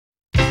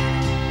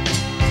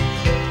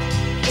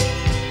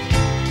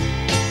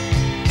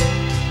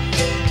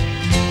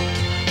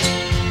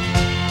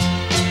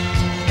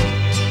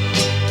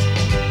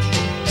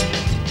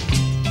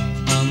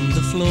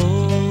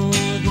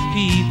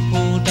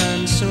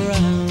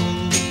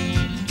around,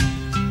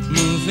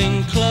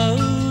 moving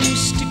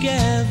close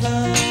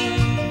together,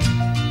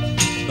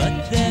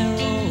 but they're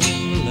all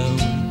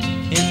alone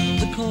in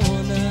the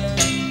corner.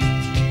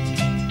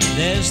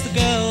 There's the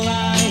girl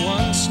I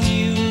once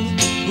knew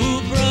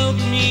who broke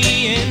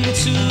me in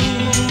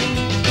two.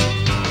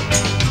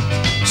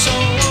 So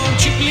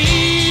won't you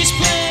please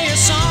play a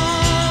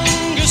song,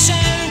 a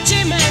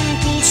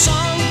sentimental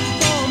song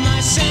for my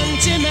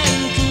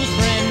sentimental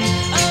friend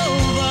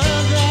over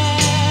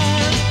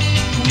there.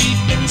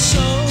 We've been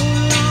so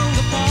long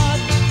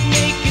apart,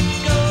 make it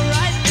go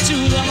right to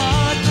the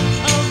heart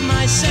of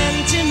my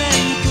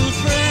sentimental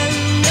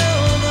friend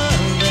over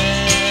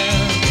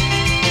there.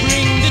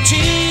 Bring the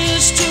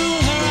tears to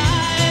her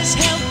eyes,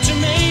 help to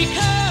make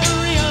her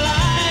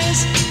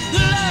realize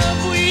the love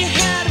we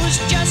had was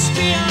just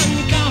beyond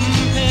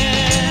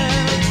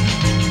compare.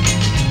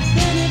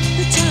 Then if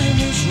the time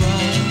is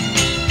right,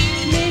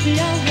 maybe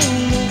I'll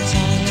hold her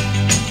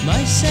tight,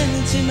 my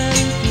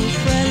sentimental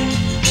friend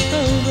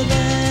over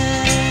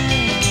there.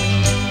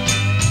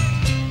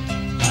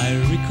 I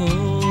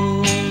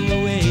recall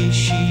the way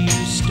she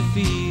used to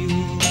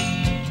feel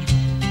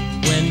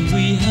when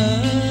we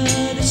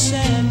heard a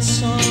sad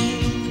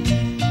song.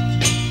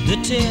 The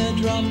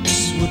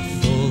teardrops would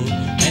fall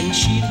and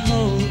she'd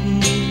hold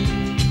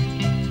me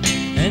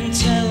and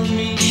tell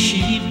me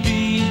she'd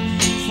be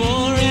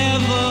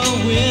forever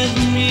with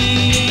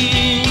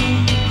me.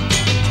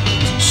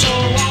 So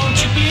won't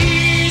you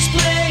please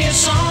play a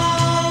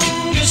song,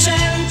 a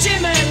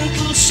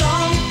sentimental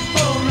song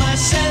for my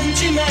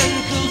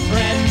sentimental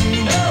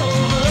friend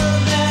over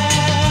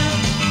there.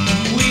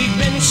 We've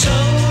been so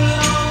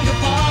long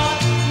apart,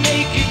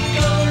 make it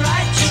go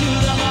right to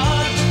the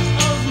heart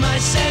of my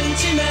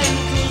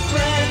sentimental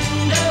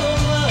friend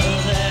over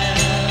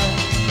there.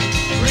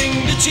 Bring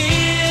the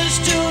tears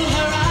to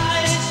her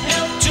eyes,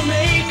 help to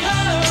make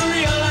her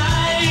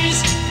realize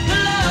the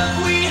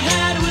love we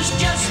had was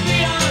just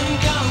beyond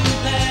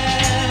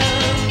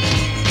compare.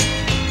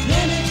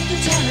 Then if the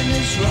time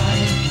is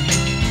right,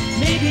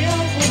 maybe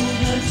I'll hold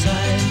her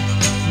tight,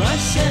 my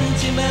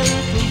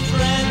sentimental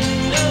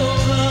friend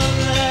over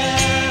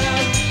there.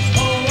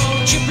 Oh,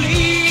 won't you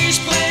please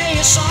play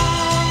a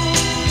song,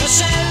 a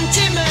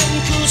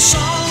sentimental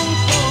song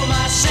for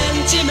my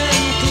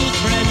sentimental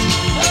friend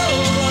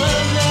over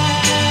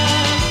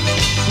there.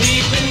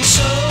 We've been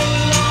so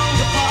long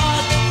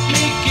apart,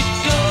 make it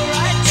go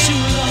right to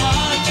the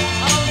heart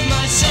of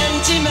my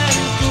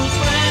sentimental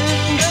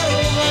friend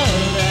over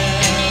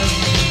there.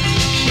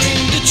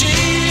 Bring the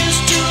tears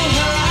to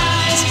her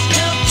eyes,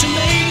 help to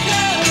make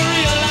her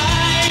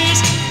realize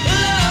the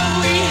love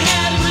we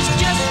had was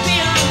just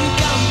beyond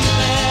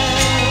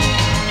compare.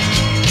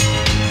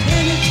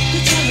 Then if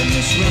the time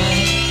is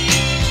right,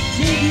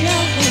 maybe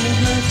I'll hold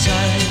her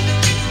tight,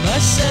 my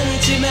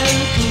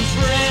sentimental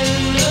friend.